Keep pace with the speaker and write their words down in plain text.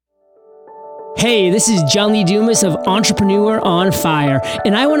Hey, this is John Lee Dumas of Entrepreneur on Fire,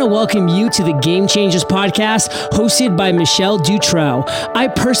 and I want to welcome you to the Game Changers podcast hosted by Michelle Dutrow. I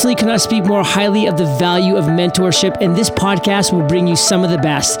personally cannot speak more highly of the value of mentorship, and this podcast will bring you some of the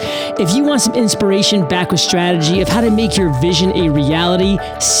best. If you want some inspiration backed with strategy of how to make your vision a reality,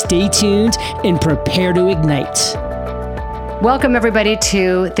 stay tuned and prepare to ignite. Welcome, everybody,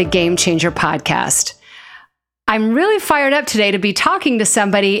 to the Game Changer podcast. I'm really fired up today to be talking to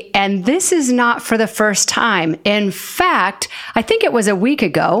somebody, and this is not for the first time. In fact, I think it was a week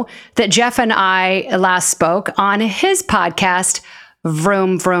ago that Jeff and I last spoke on his podcast,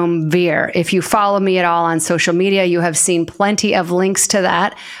 Vroom Vroom Veer. If you follow me at all on social media, you have seen plenty of links to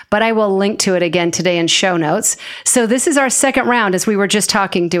that, but I will link to it again today in show notes. So this is our second round. As we were just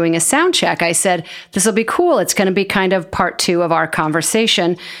talking, doing a sound check, I said, this will be cool. It's going to be kind of part two of our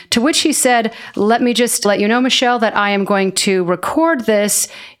conversation, to which he said, let me just let you know, Michelle, that I am going to record this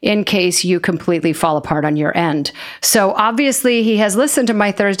in case you completely fall apart on your end. So obviously he has listened to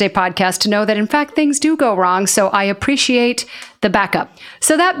my Thursday podcast to know that in fact things do go wrong. So I appreciate the backup.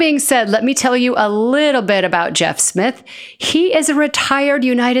 So that being said, let me tell you a little bit about Jeff Smith. He is a retired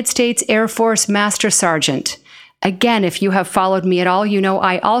United States Air Force Master Sergeant. Again, if you have followed me at all, you know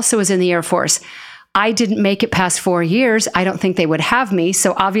I also was in the Air Force. I didn't make it past 4 years. I don't think they would have me.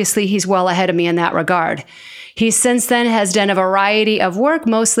 So obviously he's well ahead of me in that regard. He since then has done a variety of work,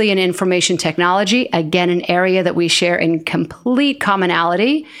 mostly in information technology, again, an area that we share in complete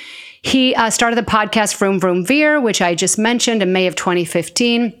commonality. He started the podcast Vroom Vroom Veer, which I just mentioned in May of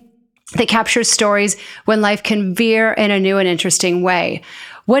 2015, that captures stories when life can veer in a new and interesting way.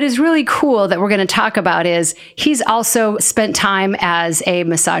 What is really cool that we're going to talk about is he's also spent time as a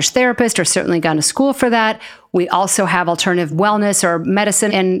massage therapist, or certainly gone to school for that. We also have alternative wellness or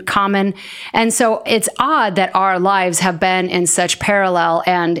medicine in common. And so it's odd that our lives have been in such parallel.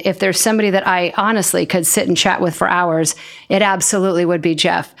 And if there's somebody that I honestly could sit and chat with for hours, it absolutely would be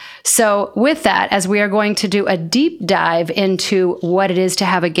Jeff. So with that, as we are going to do a deep dive into what it is to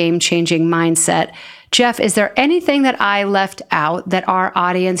have a game-changing mindset, Jeff, is there anything that I left out that our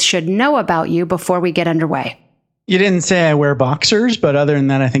audience should know about you before we get underway? You didn't say I wear boxers, but other than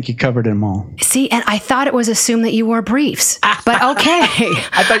that, I think you covered them all. See, and I thought it was assumed that you wore briefs, but okay.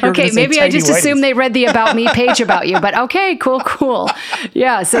 I thought you were okay, maybe I just assumed they read the About Me page about you, but okay, cool.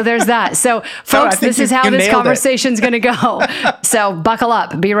 Yeah, so there's that. So folks, this is how this conversation's going to go. So buckle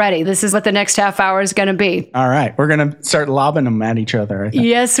up, be ready. This is what the next half hour is going to be. All right, we're going to start lobbing them at each other, I think.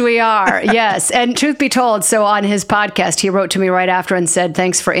 Yes, we are. Yes. And truth be told, so on his podcast, he wrote to me right after and said,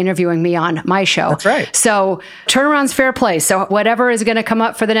 thanks for interviewing me on my show. That's right. So turnaround's fair play. So whatever is going to come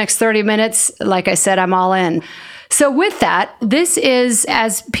up for the next 30 minutes, like I said, I'm all in. So with that, this is,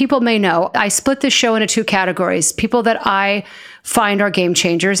 as people may know, I split this show into two categories: people that I find are game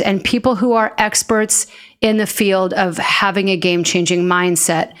changers and people who are experts in the field of having a game-changing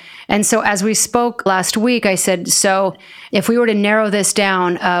mindset. And so as we spoke last week, I said, so if we were to narrow this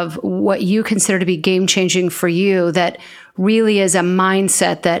down of what you consider to be game-changing for you, that really is a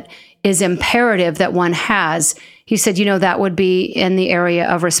mindset that is imperative that one has, he said, that would be in the area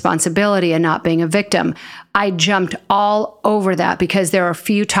of responsibility and not being a victim. I jumped all over that because there are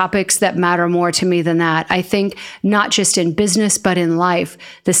few topics that matter more to me than that. I think not just in business, but in life,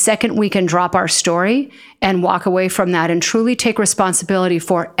 the second we can drop our story and walk away from that and truly take responsibility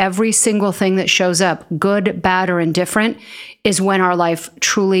for every single thing that shows up, good, bad, or indifferent, is when our life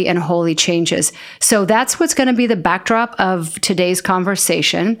truly and wholly changes. So that's what's going to be the backdrop of today's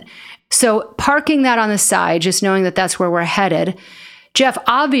conversation. So parking that on the side, just knowing that that's where we're headed. Jeff,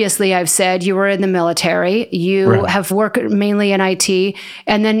 obviously, I've said you were in the military. You have worked mainly in IT,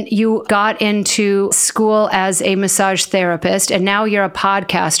 and then you got into school as a massage therapist, and now you're a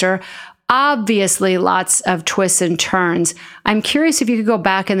podcaster. Obviously, lots of twists and turns. I'm curious if you could go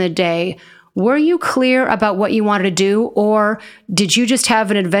back in the day. Were you clear about what you wanted to do, or did you just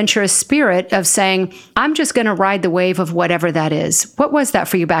have an adventurous spirit of saying, I'm just going to ride the wave of whatever that is? What was that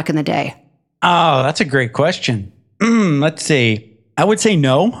for you back in the day? Oh, that's a great question. Let's see. I would say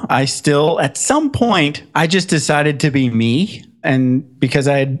no. I still, at some point, I just decided to be me. And because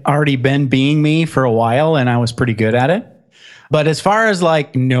I had already been being me for a while and I was pretty good at it. But as far as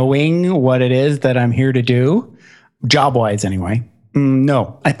like knowing what it is that I'm here to do, job-wise anyway,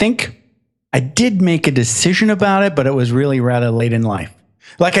 no. I think I did make a decision about it, but it was really rather late in life.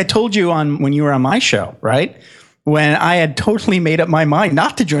 Like I told you when you were on my show, right? When I had totally made up my mind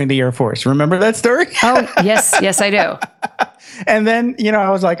not to join the Air Force. Remember that story? Oh, yes, I do. And then, I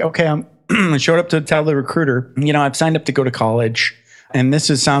was like, okay, I showed up to tell the recruiter, I've signed up to go to college and this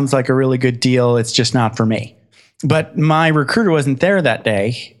sounds like a really good deal. It's just not for me. But my recruiter wasn't there that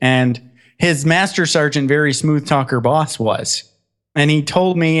day. And his master sergeant, very smooth talker boss was. And he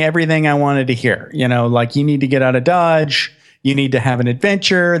told me everything I wanted to hear. You know, like, you need to get out of Dodge. You need to have an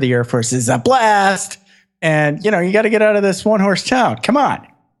adventure. The Air Force is a blast. And, you know, you got to get out of this one-horse town. Come on.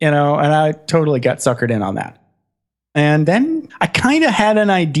 You know, and I totally got suckered in on that. And then I kind of had an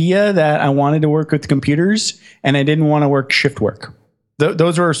idea that I wanted to work with computers and I didn't want to work shift work.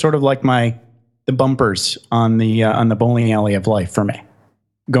 Those were sort of like the bumpers on the bowling alley of life for me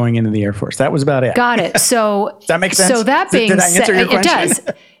going into the Air Force. That was about it. Got it. So does that make sense? So that being did I answer your question? It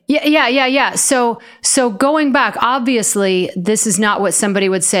does. Yeah. So going back, obviously, this is not what somebody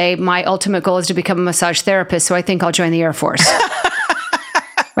would say. My ultimate goal is to become a massage therapist, so I think I'll join the Air Force.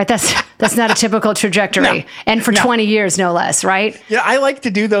 Right? That's not a typical trajectory, No. and for 20 years, no less. Right? Yeah, I like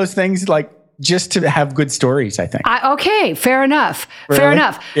to do those things like just to have good stories, I think. Okay, fair enough. Fair Really?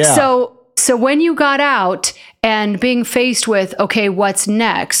 enough. Yeah. So when you got out and being faced with, okay, what's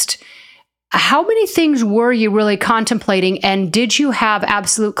next? How many things were you really contemplating? And did you have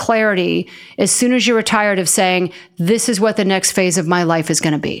absolute clarity as soon as you retired of saying, this is what the next phase of my life is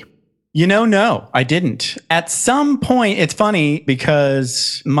going to be? You know, no, I didn't. At some point, it's funny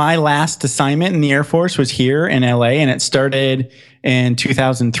because my last assignment in the Air Force was here in LA and it started in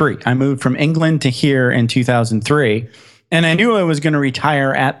 2003. I moved from England to here in 2003 and I knew I was going to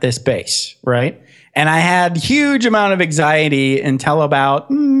retire at this base, right? And I had huge amount of anxiety until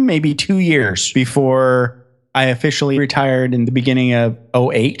about maybe 2 years before I officially retired in the beginning of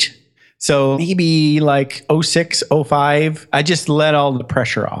 2008. So maybe like 2006, 2005, I just let all the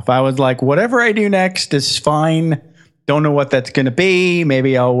pressure off. I was like, whatever I do next is fine. Don't know what that's going to be.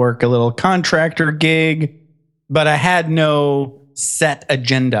 Maybe I'll work a little contractor gig, but I had no set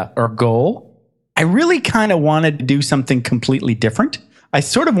agenda or goal. I really kind of wanted to do something completely different. I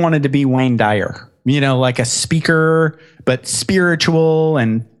sort of wanted to be Wayne Dyer, you know, like a speaker, but spiritual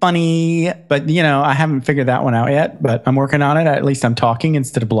and funny. But, you know, I haven't figured that one out yet, but I'm working on it. At least I'm talking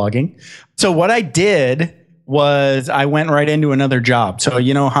instead of blogging. So what I did was I went right into another job. So,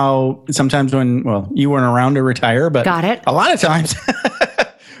 you know how sometimes you weren't around to retire, but Got it. A lot of times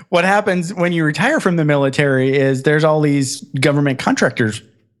what happens when you retire from the military is there's all these government contractors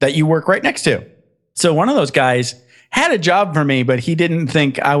that you work right next to. So one of those guys had a job for me, but he didn't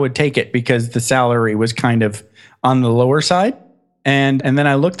think I would take it because the salary was kind of on the lower side. And then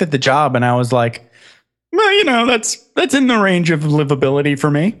I looked at the job and I was like, well, you know, that's in the range of livability for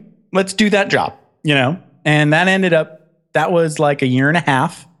me. Let's do that job, you know? And that was like a year and a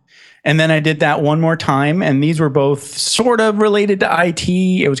half. And then I did that one more time. And these were both sort of related to IT.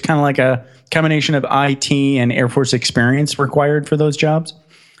 It was kind of like a combination of IT and Air Force experience required for those jobs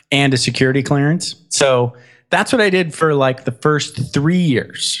and a security clearance. So that's what I did for like the first 3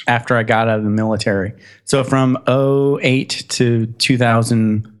 years after I got out of the military. So from 2008 to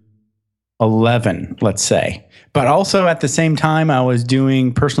 2011, let's say. But also at the same time, I was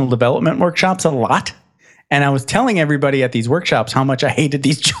doing personal development workshops a lot. And I was telling everybody at these workshops how much I hated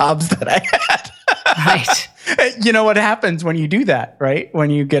these jobs that I had. Right. You know what happens when you do that, right? When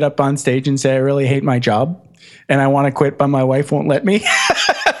you get up on stage and say, I really hate my job and I want to quit, but my wife won't let me.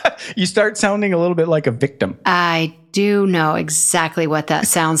 You start sounding a little bit like a victim. I do know exactly what that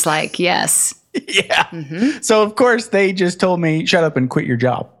sounds like. Yes. Yeah. Mm-hmm. So, of course, they just told me, shut up and quit your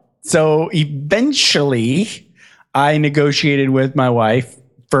job. So eventually I negotiated with my wife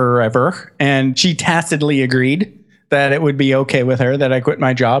forever, and she tacitly agreed that it would be okay with her that I quit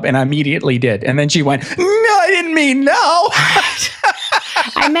my job, and I immediately did. And then she went, no, I didn't mean no.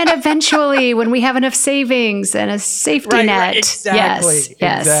 I meant eventually when we have enough savings and a safety net. Right, exactly.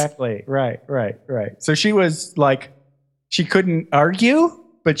 Yes. Exactly. Right. So she was like, she couldn't argue,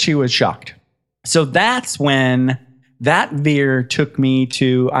 but she was shocked. So that's when that veer took me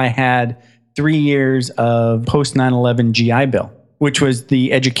to, I had 3 years of post 9/11 GI Bill, which was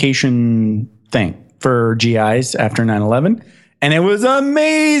the education thing for GIs after 9/11. And it was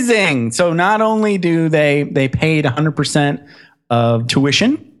amazing. So not only do they paid 100% of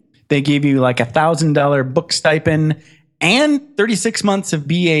tuition, they gave you like $1,000 book stipend and 36 months of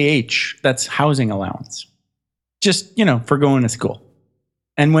BAH. That's housing allowance. Just, you know, for going to school.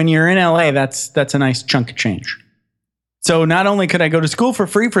 And when you're in LA, that's a nice chunk of change. So not only could I go to school for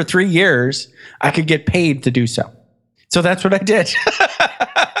free for 3 years, I could get paid to do so. So that's what I did.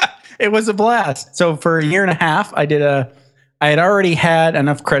 It was a blast. So for a year and a half, I had already had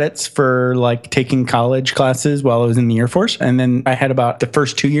enough credits for like taking college classes while I was in the Air Force. And then I had about the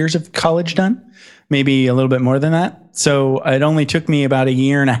first 2 years of college done, maybe a little bit more than that. So it only took me about a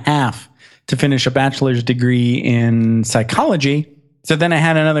year and a half to finish a bachelor's degree in psychology. So then I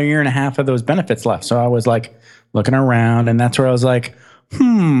had another year and a half of those benefits left. So I was like looking around, and that's where I was like,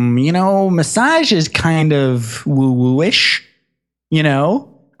 massage is kind of woo-woo-ish.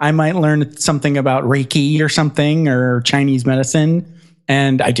 I might learn something about Reiki or something or Chinese medicine.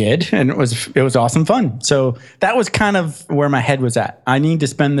 And I did. And it was awesome fun. So that was kind of where my head was at. I need to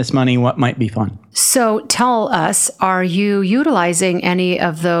spend this money. What might be fun? So tell us, are you utilizing any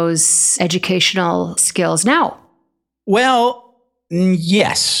of those educational skills now? Well,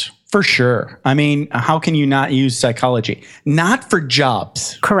 yes, for sure. I mean, how can you not use psychology? Not for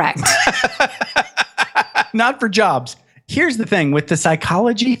jobs. Correct. Not for jobs. Here's the thing with the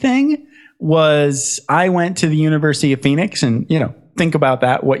psychology thing was I went to the University of Phoenix and, think about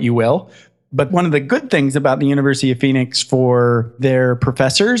that what you will. But one of the good things about the University of Phoenix for their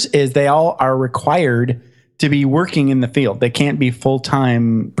professors is they all are required to be working in the field. They can't be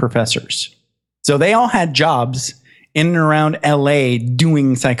full-time professors. So they all had jobs in and around LA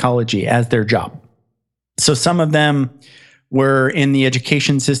doing psychology as their job. So some of them were in the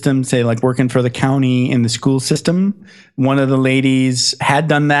education system, say like working for the county in the school system. One of the ladies had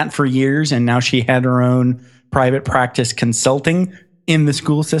done that for years, and now she had her own private practice consulting in the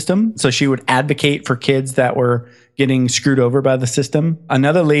school system. So she would advocate for kids that were getting screwed over by the system.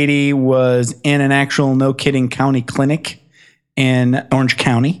 Another lady was in an actual, no kidding, county clinic in Orange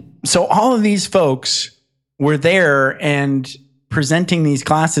County. So all of these folks were there and presenting these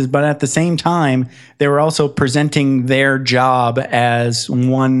classes, but at the same time, they were also presenting their job as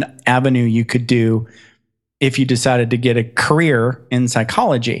one avenue you could do if you decided to get a career in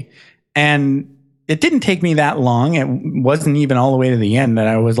psychology. And it didn't take me that long. It wasn't even all the way to the end that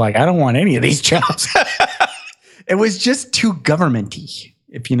I was like, I don't want any of these jobs. It was just too government-y,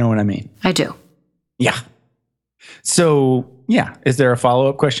 if you know what I mean. I do. Yeah. So, yeah. Is there a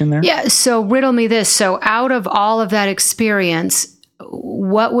follow-up question there? Yeah. So riddle me this. So out of all of that experience,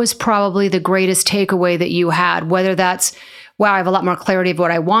 what was probably the greatest takeaway that you had? Whether that's, wow, I have a lot more clarity of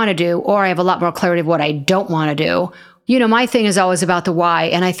what I want to do, or I have a lot more clarity of what I don't want to do. My thing is always about the why.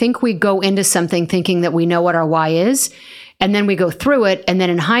 And I think we go into something thinking that we know what our why is. And then we go through it. And then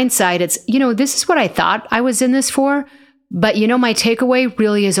in hindsight, it's, this is what I thought I was in this for. But, my takeaway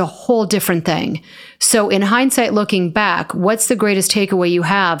really is a whole different thing. So in hindsight, looking back, what's the greatest takeaway you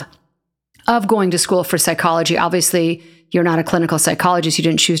have of going to school for psychology? Obviously, you're not a clinical psychologist. You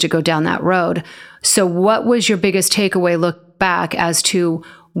didn't choose to go down that road. So what was your biggest takeaway look back as to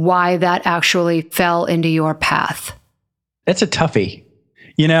why that actually fell into your path? That's a toughie.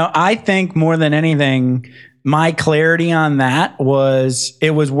 I think more than anything, my clarity on that was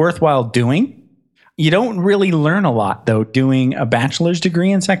it was worthwhile doing. You don't really learn a lot, though, doing a bachelor's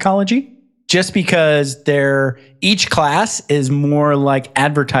degree in psychology, just because each class is more like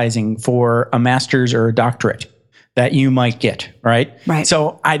advertising for a master's or a doctorate that you might get, right? Right.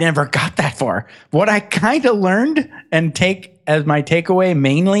 So I never got that far. What I kind of learned and take as my takeaway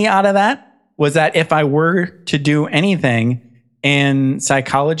mainly out of that was that if I were to do anything in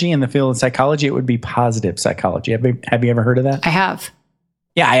psychology, in the field of psychology, it would be positive psychology. Have you ever heard of that? I have.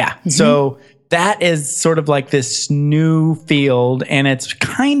 Yeah. Mm-hmm. So that is sort of like this new field, and it's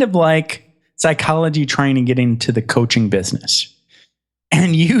kind of like psychology trying to get into the coaching business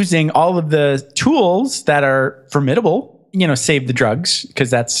and using all of the tools that are formidable, save the drugs, because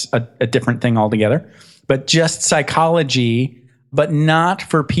that's a different thing altogether, but just psychology, but not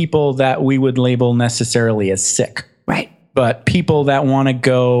for people that we would label necessarily as sick. Right. But people that want to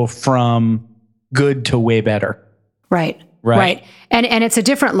go from good to way better. Right. And it's a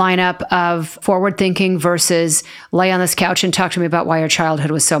different lineup of forward thinking versus lay on this couch and talk to me about why your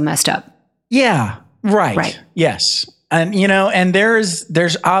childhood was so messed up. Yeah. Right. Yes. And, and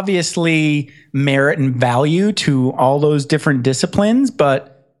there's obviously merit and value to all those different disciplines,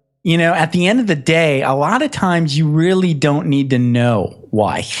 but at the end of the day, a lot of times you really don't need to know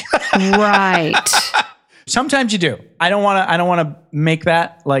why. Right. Sometimes you do. I don't want to make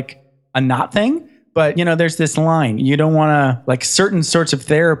that like a not thing, but there's this line. You don't want to, like, certain sorts of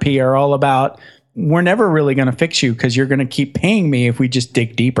therapy are all about, we're never really going to fix you because you're going to keep paying me if we just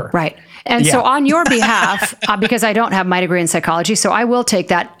dig deeper. Right. And so on your behalf, because I don't have my degree in psychology, so I will take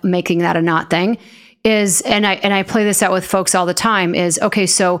that, making that a not thing. And I play this out with folks all the time is, okay,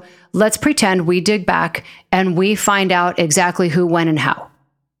 so let's pretend we dig back and we find out exactly who, when, and how.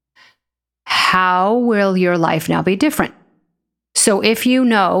 How will your life now be different? So if you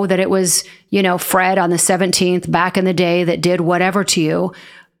know that it was, Fred on the 17th back in the day that did whatever to you,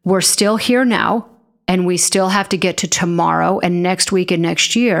 we're still here now and we still have to get to tomorrow and next week and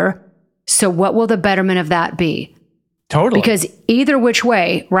next year. So what will the betterment of that be? Totally. Because either which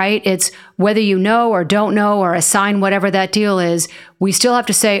way, right? It's whether you know or don't know or assign whatever that deal is, we still have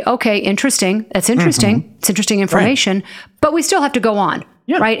to say, okay, interesting. That's interesting. It's interesting information, but we still have to go on,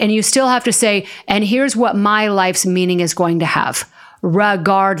 right? And you still have to say, and here's what my life's meaning is going to have,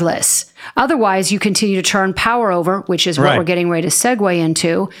 regardless. Otherwise, you continue to turn power over, which is what we're getting ready to segue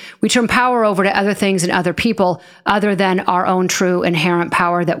into. We turn power over to other things and other people other than our own true inherent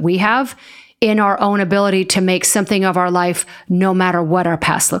power that we have in our own ability to make something of our life, no matter what our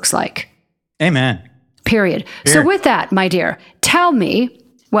past looks like. Amen. Period. So with that, my dear, tell me,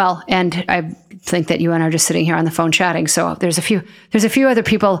 well, and I think that you and I are just sitting here on the phone chatting. So there's a few other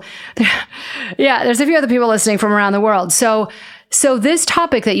people. There's a few other people listening from around the world. So this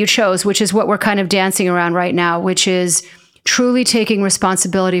topic that you chose, which is what we're kind of dancing around right now, which is truly taking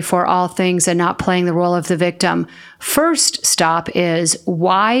responsibility for all things and not playing the role of the victim. First stop is,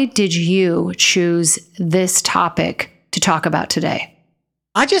 why did you choose this topic to talk about today?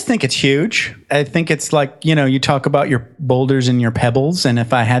 I just think it's huge. I think it's like, you talk about your boulders and your pebbles. And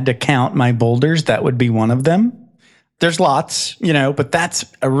if I had to count my boulders, that would be one of them. There's lots, but that's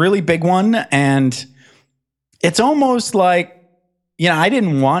a really big one. And it's almost like, I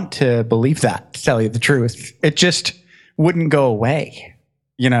didn't want to believe that, to tell you the truth. It just wouldn't go away.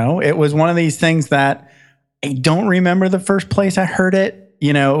 It was one of these things that I don't remember the first place I heard it.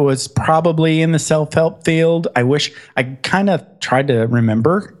 It was probably in the self-help field. I wish I kind of tried to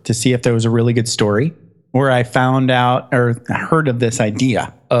remember to see if there was a really good story where I found out or heard of this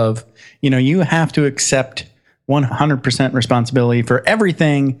idea of, you have to accept 100% responsibility for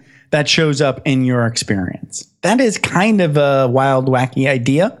everything that shows up in your experience. That is kind of a wild, wacky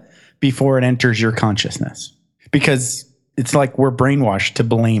idea before it enters your consciousness, because it's like we're brainwashed to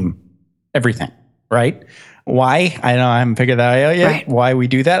blame everything, right? Why? I haven't figured that out yet. Why we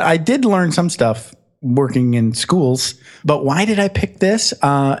do that. I did learn some stuff working in schools, but why did I pick this?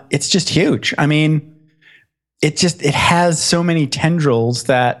 It's just huge. I mean, it has so many tendrils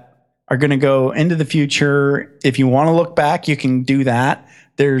that are going to go into the future. If you want to look back, you can do that.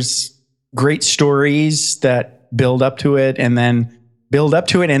 There's great stories that build up to it and then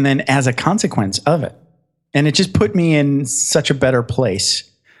as a consequence of it. And it just put me in such a better place.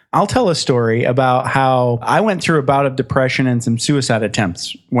 I'll tell a story about how I went through a bout of depression and some suicide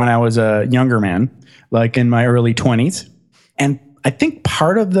attempts when I was a younger man, like in my early 20s. And I think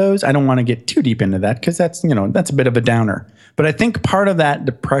part of those, I don't want to get too deep into that because that's a bit of a downer. But I think part of that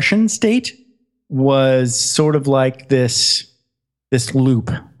depression state was sort of like this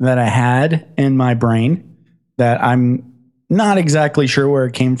loop that I had in my brain that I'm not exactly sure where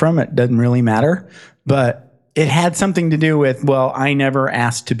it came from. It doesn't really matter. But it had something to do with, well, I never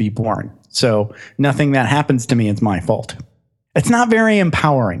asked to be born. So nothing that happens to me is my fault. It's not very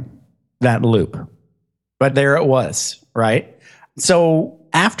empowering, that loop. But there it was, right? So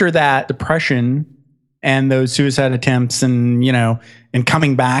after that depression and those suicide attempts and, and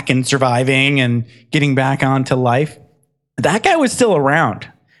coming back and surviving and getting back onto life, that guy was still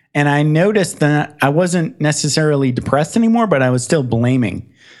around. And I noticed that I wasn't necessarily depressed anymore, but I was still blaming.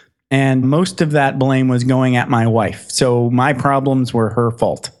 And most of that blame was going at my wife. So my problems were her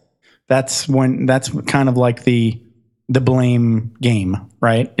fault. That's kind of like the blame game,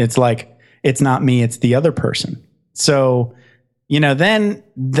 right? It's like, it's not me, it's the other person. So, then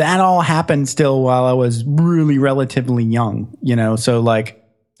that all happened still while I was really relatively young, so like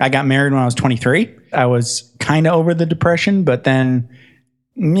I got married when I was 23. I was kind of over the depression, but then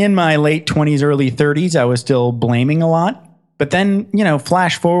in my late 20s, early 30s, I was still blaming a lot. But then,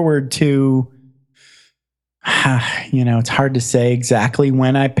 flash forward to, it's hard to say exactly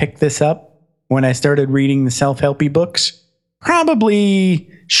when I picked this up, when I started reading the self-helpy books, probably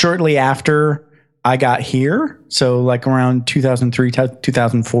shortly after I got here. So like around 2003,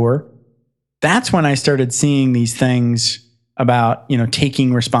 2004, that's when I started seeing these things about,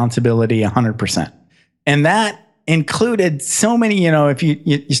 taking responsibility 100%. And that included so many, if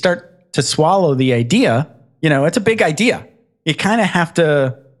you start to swallow the idea, it's a big idea. You kind of have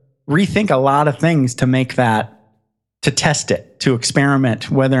to rethink a lot of things to make that, to test it, to experiment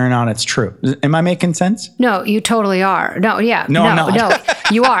whether or not it's true. Am I making sense? No, you totally are. No, I'm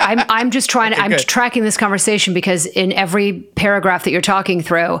not. You are. I'm just trying to, okay, I'm tracking this conversation because in every paragraph that you're talking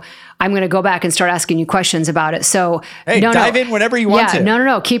through, I'm going to go back and start asking you questions about it. So dive in whenever you want to.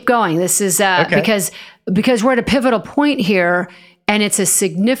 No. Keep going. This is because we're at a pivotal point here. And it's a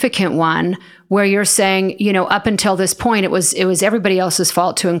significant one where you're saying, up until this point, it was everybody else's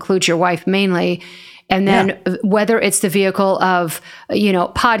fault, to include your wife mainly. And then whether it's the vehicle of,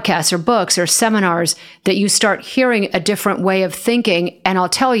 podcasts or books or seminars, that you start hearing a different way of thinking. And I'll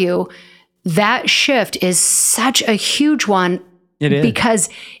tell you, that shift is such a huge one. It is. Because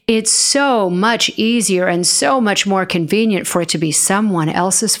it's so much easier and so much more convenient for it to be someone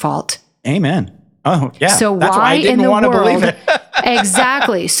else's fault. Amen. Oh, yeah. So That's why I didn't in the want to world? believe it.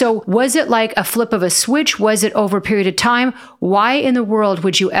 Exactly. So was it like a flip of a switch? Was it over a period of time? Why in the world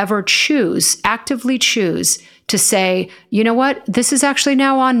would you ever actively choose to say, you know what? This is actually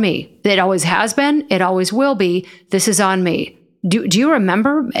now on me. It always has been. It always will be. This is on me. Do you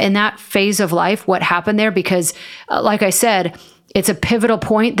remember in that phase of life what happened there? Because like I said, it's a pivotal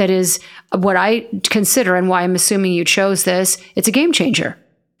point that is what I consider, and why I'm assuming you chose this. It's a game changer.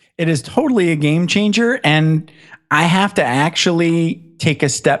 It is totally a game changer. And I have to actually take a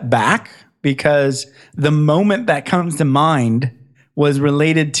step back, because the moment that comes to mind was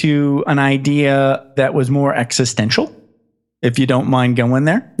related to an idea that was more existential. If you don't mind going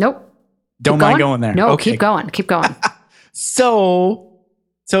there. Nope. Don't mind going there. No, Okay. keep going. Keep going. So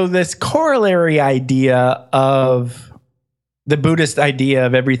this corollary idea of the Buddhist idea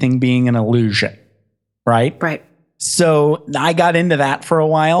of everything being an illusion, right? Right. So I got into that for a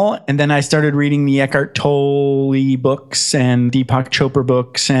while, and then I started reading the Eckhart Tolle books and Deepak Chopra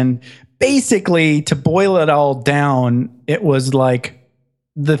books. And basically, to boil it all down, it was like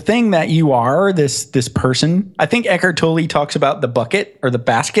the thing that you are, this person. I think Eckhart Tolle talks about the bucket or the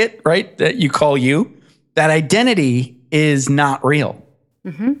basket, right? That you call you. That identity is not real.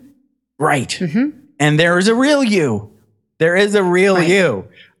 Mm-hmm. Right. Mm-hmm. And there is a real you. There is a real Right. you.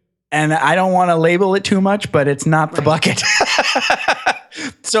 And I don't want to label it too much, but it's not the bucket.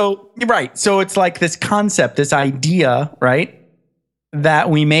 So, right. So it's like this concept, this idea, right, that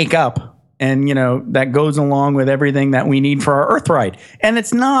we make up, and, that goes along with everything that we need for our Earth ride. And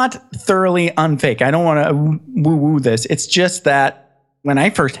it's not thoroughly unfake. I don't want to woo-woo this. It's just that when I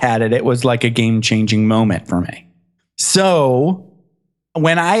first had it, it was like a game-changing moment for me. So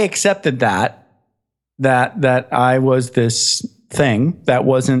when I accepted that I was this thing that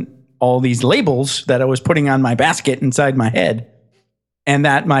wasn't all these labels that I was putting on my basket inside my head, and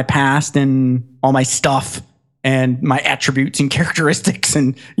that my past and all my stuff and my attributes and characteristics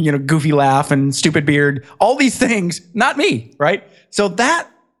and, goofy laugh and stupid beard, all these things, not me, right? So that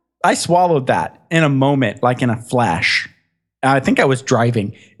I swallowed that in a moment, like in a flash. I think I was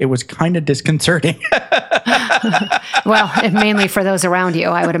driving. It was kind of disconcerting. Well, mainly for those around you,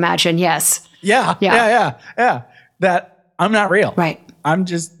 I would imagine. Yes. Yeah. That I'm not real. Right. I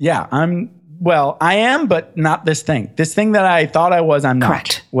am, but not this thing. This thing that I thought I was, I'm not.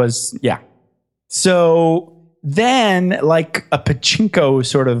 Correct. So then, like a pachinko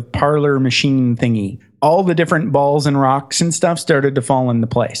sort of parlor machine thingy, all the different balls and rocks and stuff started to fall into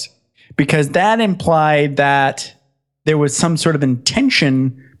place, because that implied that there was some sort of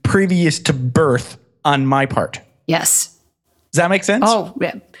intention previous to birth on my part. Yes. Does that make sense? Oh,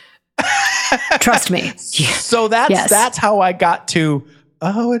 yeah. Trust me. So that's how I got to,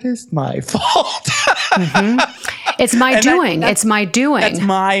 it is my fault. Mm-hmm. It's my doing. It's my doing. It's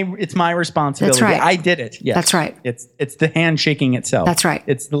my responsibility. That's right. I did it. Yes. That's right. It's the hand shaking itself. That's right.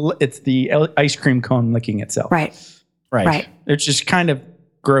 It's the ice cream cone licking itself. Right. It's just kind of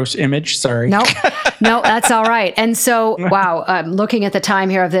gross image. Sorry. No, that's all right. And so, wow, looking at the time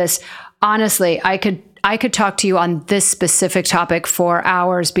here of this, honestly, I could talk to you on this specific topic for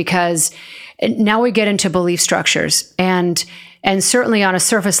hours, because now we get into belief structures, and certainly on a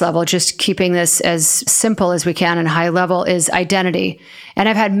surface level, just keeping this as simple as we can and high level, is identity. And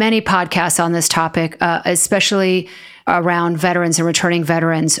I've had many podcasts on this topic, especially around veterans and returning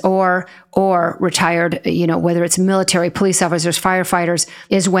veterans or retired, whether it's military, police officers, firefighters,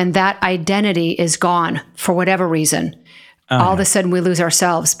 is when that identity is gone for whatever reason. All of a sudden we lose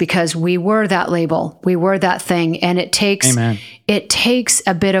ourselves, because we were that label, we were that thing. And it takes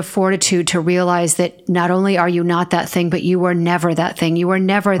a bit of fortitude to realize that not only are you not that thing, but you were never that thing. You were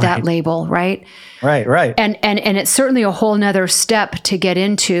never that label, right? Right. And it's certainly a whole nother step to get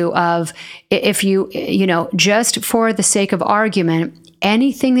into of, if you just for the sake of argument,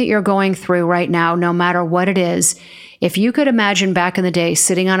 anything that you're going through right now, no matter what it is, if you could imagine back in the day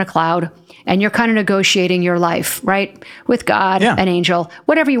sitting on a cloud and you're kind of negotiating your life, right? With God, an angel,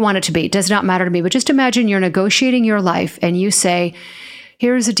 whatever you want it to be, does not matter to me. But just imagine you're negotiating your life and you say,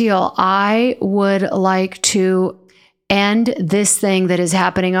 here's the deal. I would like to end this thing that is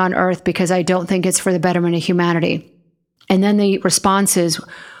happening on earth because I don't think it's for the betterment of humanity. And then the response is,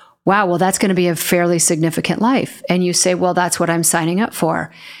 wow, well, that's going to be a fairly significant life. And you say, well, that's what I'm signing up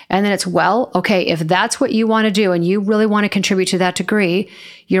for. And then it's, well, okay, if that's what you want to do and you really want to contribute to that degree,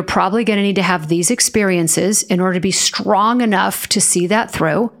 you're probably going to need to have these experiences in order to be strong enough to see that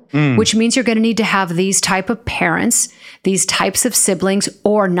through. which means you're going to need to have these type of parents, these types of siblings,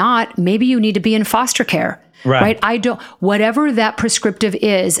 or not. Maybe you need to be in foster care. Right. Whatever that prescriptive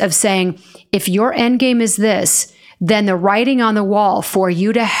is of saying, if your end game is this, then the writing on the wall for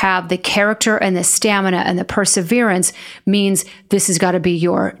you to have the character and the stamina and the perseverance means this has got to be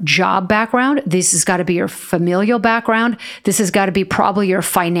your job background. This has got to be your familial background. This has got to be probably your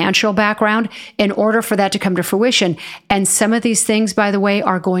financial background in order for that to come to fruition. And some of these things, by the way,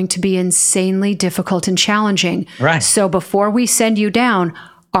 are going to be insanely difficult and challenging. Right. So before we send you down,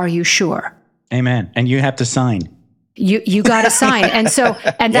 are you sure? Amen. And you have to sign. You got to sign.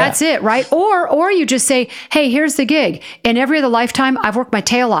 And that's it, right? Or you just say, hey, here's the gig. In every other lifetime, I've worked my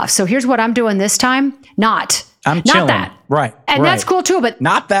tail off. So here's what I'm doing this time. I'm chilling. Not that. Right. And that's cool too, but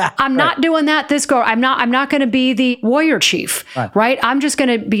not that. I'm not doing that this go. I'm not going to be the warrior chief, right? I'm just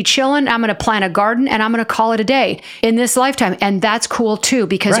going to be chilling. I'm going to plant a garden and I'm going to call it a day in this lifetime. And that's cool too,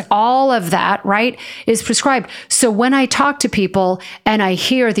 because all of that, right, is prescribed. So when I talk to people and I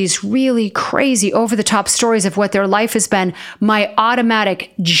hear these really crazy over the top stories of what their life has been, my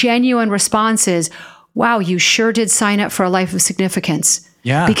automatic genuine response is, wow, you sure did sign up for a life of significance.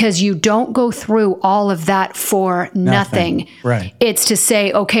 Yeah. Because you don't go through all of that for nothing. Right. It's to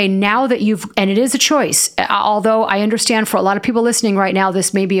say, okay, now that and it is a choice, although I understand for a lot of people listening right now,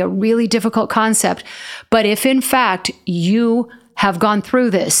 this may be a really difficult concept. But if in fact you have gone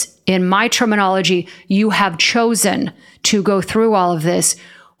through this, in my terminology, you have chosen to go through all of this,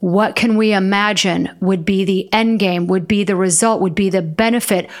 what can we imagine would be the end game, would be the result, would be the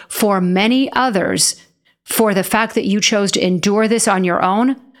benefit for many others for the fact that you chose to endure this on your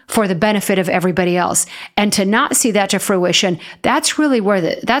own for the benefit of everybody else. And to not see that to fruition, that's really where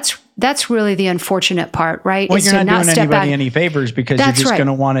that's really the unfortunate part, right? Well, is you're to not doing anybody back. any favors because you're just going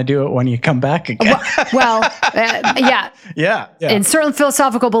to want to do it when you come back again. Yeah. In certain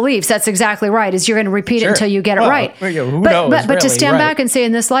philosophical beliefs, that's exactly right, is you're going to repeat it until you get it right. Who knows, but to really, stand back and say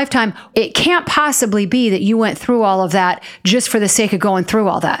in this lifetime, it can't possibly be that you went through all of that just for the sake of going through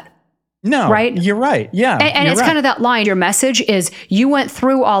all that. No, right? You're right. Yeah. And it's kind of that line. Your message is you went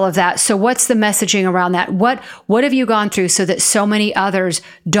through all of that. So what's the messaging around that? What have you gone through so that so many others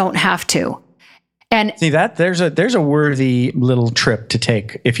don't have to? And see that there's a worthy little trip to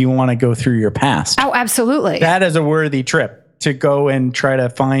take if you want to go through your past. Oh, absolutely. That is a worthy trip to go and try to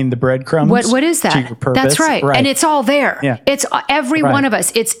find the breadcrumbs. What is that? To your purpose. That's right. And it's all there. Yeah. It's every one of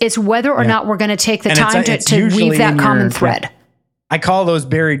us. It's whether or not we're going to take the time to weave that common thread. I call those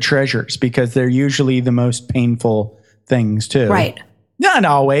buried treasures because they're usually the most painful things too. Right. Not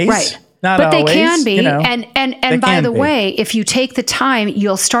always. Right. But always, they can be. And by the way, if you take the time,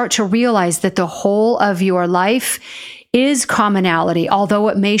 you'll start to realize that the whole of your life is commonality. Although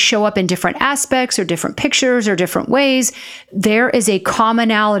it may show up in different aspects or different pictures or different ways, there is a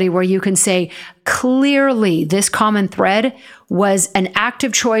commonality where you can say, clearly, this common thread was an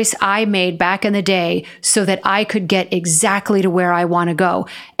active choice I made back in the day so that I could get exactly to where I want to go.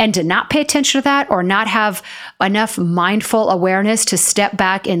 And to not pay attention to that or not have enough mindful awareness to step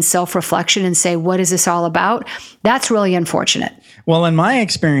back in self-reflection and say, what is this all about? That's really unfortunate. Well, in my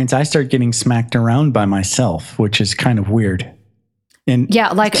experience, I start getting smacked around by myself, which is kind of weird. And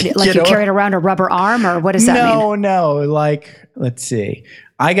like you carried around a rubber arm, or what does that mean? No. Like, let's see.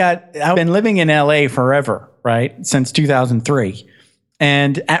 I've been living in LA forever, right? Since 2003.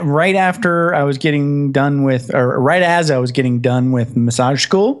 And right as I was getting done with massage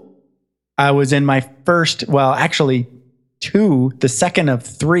school, I was in my the second of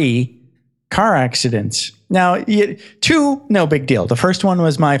 3 car accidents. Now, 2, no big deal. The first one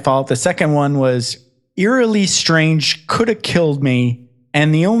was my fault. The second one was eerily strange, could have killed me.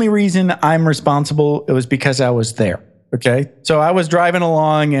 And the only reason I'm responsible, it was because I was there. Okay. So I was driving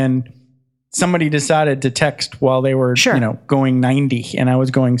along and somebody decided to text while they were, going 90 and I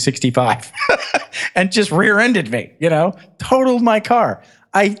was going 65 and just rear-ended me, totaled my car.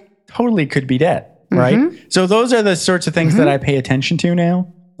 I totally could be dead. Right. Mm-hmm. So those are the sorts of things that I pay attention to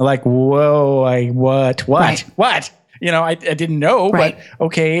now. Like, whoa, what? Right. What? I didn't know, but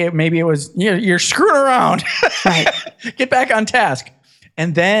okay, maybe it was, you're screwing around. Right. Get back on task.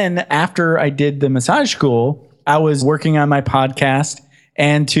 And then after I did the massage school, I was working on my podcast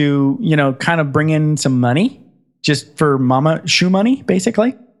and to, kind of bring in some money just for mama shoe money,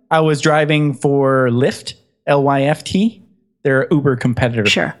 basically. I was driving for Lyft, Lyft. They're an Uber competitor.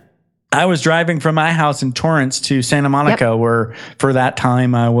 Sure. I was driving from my house in Torrance to Santa Monica, where for that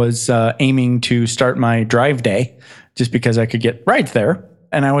time I was aiming to start my drive day just because I could get rides there.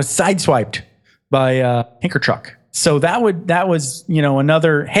 And I was sideswiped by a tanker truck. So that was,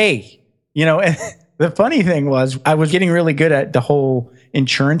 another, hey, and the funny thing was I was getting really good at the whole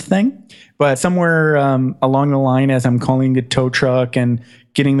insurance thing. But somewhere along the line, as I'm calling the tow truck and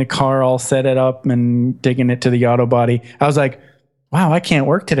getting the car all set it up and taking it to the auto body, I was like, wow, I can't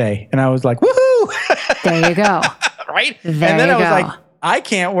work today. And I was like, woohoo! There you go. Right? There and then you I was go. like, I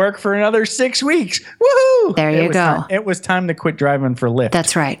can't work for another 6 weeks. Woohoo! There you go. It was time to quit driving for Lyft.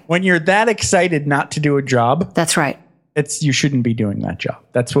 That's right. When you're that excited not to do a job, That's right. you shouldn't be doing that job.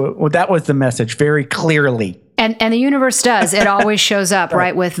 That was the message very clearly. And the universe does. It always shows up,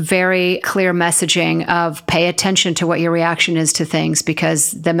 right, with very clear messaging of pay attention to what your reaction is to things,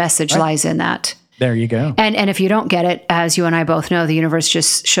 because the message lies in that. There you go. And if you don't get it, as you and I both know, the universe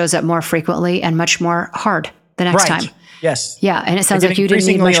just shows up more frequently and much more hard the next time. Yes. Yeah. And it sounds like you didn't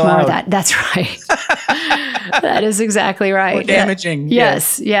need much more of that. That's right. That is exactly right. More damaging.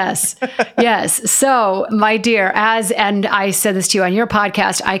 Yes. So, my dear, and I said this to you on your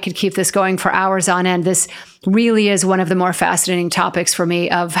podcast, I could keep this going for hours on end. This really is one of the more fascinating topics for me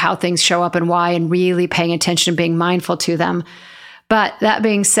of how things show up and why, and really paying attention and being mindful to them. But that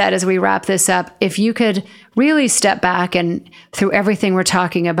being said, as we wrap this up, if you could really step back and through everything we're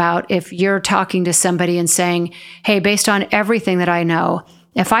talking about, if you're talking to somebody and saying, hey, based on everything that I know,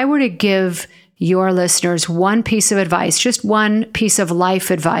 if I were to give your listeners one piece of advice, just one piece of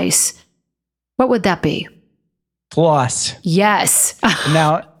life advice, what would that be? Floss. Yes.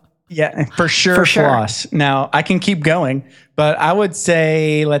 Now, yeah, for sure. Floss. Now, I can keep going, but I would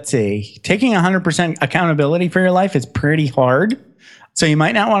say, let's see, taking 100% accountability for your life is pretty hard. So you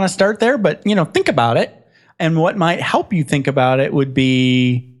might not want to start there, but think about it. And what might help you think about it would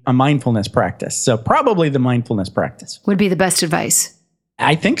be a mindfulness practice. So probably the mindfulness practice would be the best advice.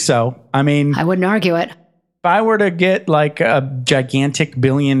 I think so. I mean, I wouldn't argue it. If I were to get like a gigantic $1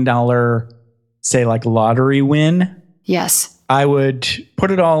 billion, say like lottery win. Yes. I would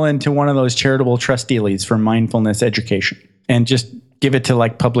put it all into one of those charitable trust dealies for mindfulness education and just give it to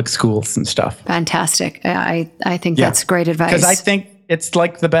like public schools and stuff. Fantastic. I think that's great advice. Because I think it's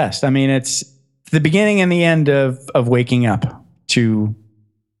like the best. I mean, it's the beginning and the end of waking up to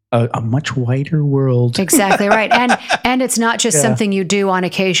a much wider world. Exactly right. And it's not just something you do on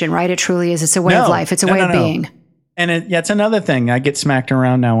occasion, right? It truly is. It's a way of life. It's a way of being. And it's another thing. I get smacked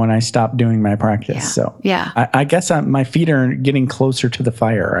around now when I stop doing my practice. Yeah. So I guess my feet are getting closer to the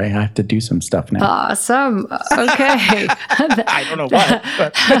fire. I have to do some stuff now. Awesome. Okay. I don't know what.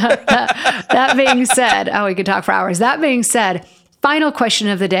 But. That being said, we could talk for hours. That being said, final question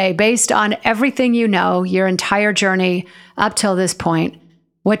of the day, based on everything you know, your entire journey up till this point,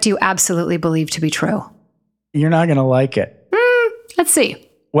 what do you absolutely believe to be true? You're not going to like it. Let's see.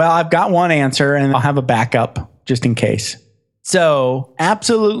 Well, I've got one answer and I'll have a backup just in case. So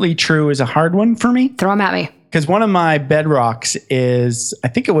absolutely true is a hard one for me. Throw them at me. Because one of my bedrocks is, I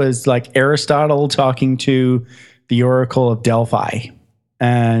think it was like Aristotle talking to the Oracle of Delphi.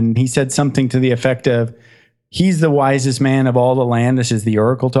 And he said something to the effect of, he's the wisest man of all the land. This is the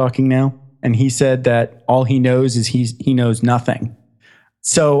Oracle talking now. And he said that all he knows is he knows nothing.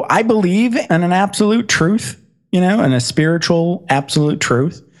 So I believe in an absolute truth, and a spiritual absolute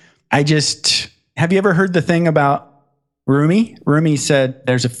truth. Have you ever heard the thing about Rumi? Rumi said,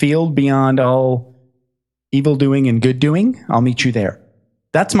 there's a field beyond all evil doing and good doing. I'll meet you there.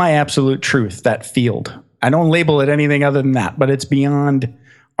 That's my absolute truth, that field. I don't label it anything other than that, but it's beyond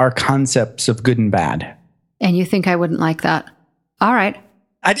our concepts of good and bad. And you think I wouldn't like that? All right.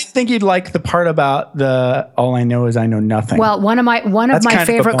 I didn't think you'd like the part about all I know is I know nothing. Well, one of my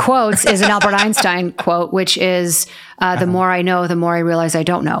favorite quotes is an Albert Einstein quote, which is, the more I know, the more I realize I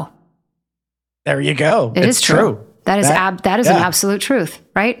don't know. There you go. It is true. That is an absolute truth,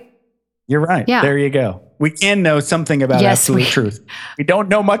 right? You're right. Yeah. There you go. We can know something about absolute truth. We don't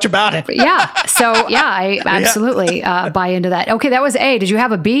know much about it. Yeah. So I absolutely buy into that. Okay. That was A. Did you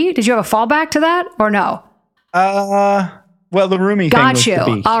have a B? Did you have a fallback to that or no? Well, the Rumi thing was the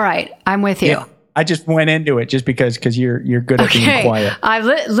B. All right. I'm with you. Yeah. I just went into it just because you're good at being quiet. I'm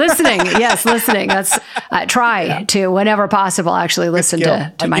listening. Yes, listening. That's try to whenever possible actually listen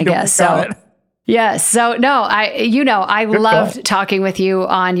to my guests. So yes. So no, I loved talking with you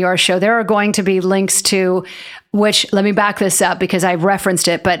on your show. There are going to be links to which, let me back this up because I referenced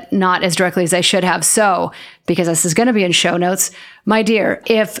it, but not as directly as I should have. So, because this is going to be in show notes, my dear,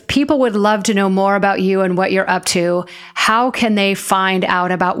 if people would love to know more about you and what you're up to, how can they find out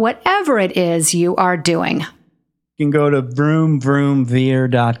about whatever it is you are doing? You can go to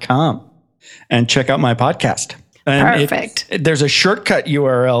vroomvroomveer.com and check out my podcast. And perfect. There's a shortcut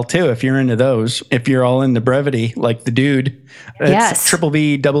URL too, if you're into those. If you're all into brevity, like the dude, it's yes.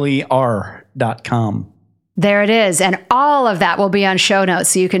 VVER.com. There it is. And all of that will be on show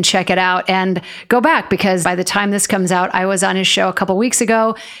notes, so you can check it out and go back, because by the time this comes out, I was on his show a couple weeks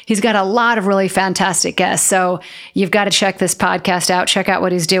ago. He's got a lot of really fantastic guests. So you've got to check this podcast out, check out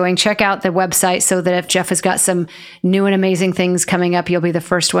what he's doing, check out the website, so that if Jeff has got some new and amazing things coming up, you'll be the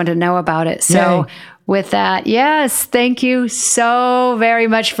first one to know about it. So with that, yes, thank you so very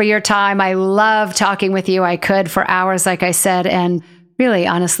much for your time. I love talking with you. I could for hours, like I said, and really,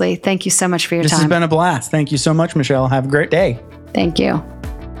 honestly, thank you so much for your time. This has been a blast. Thank you so much, Michelle. Have a great day. Thank you.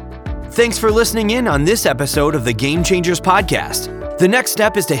 Thanks for listening in on this episode of the Game Changers Podcast. The next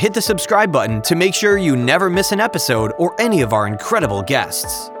step is to hit the subscribe button to make sure you never miss an episode or any of our incredible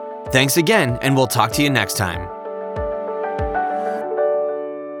guests. Thanks again, and we'll talk to you next time.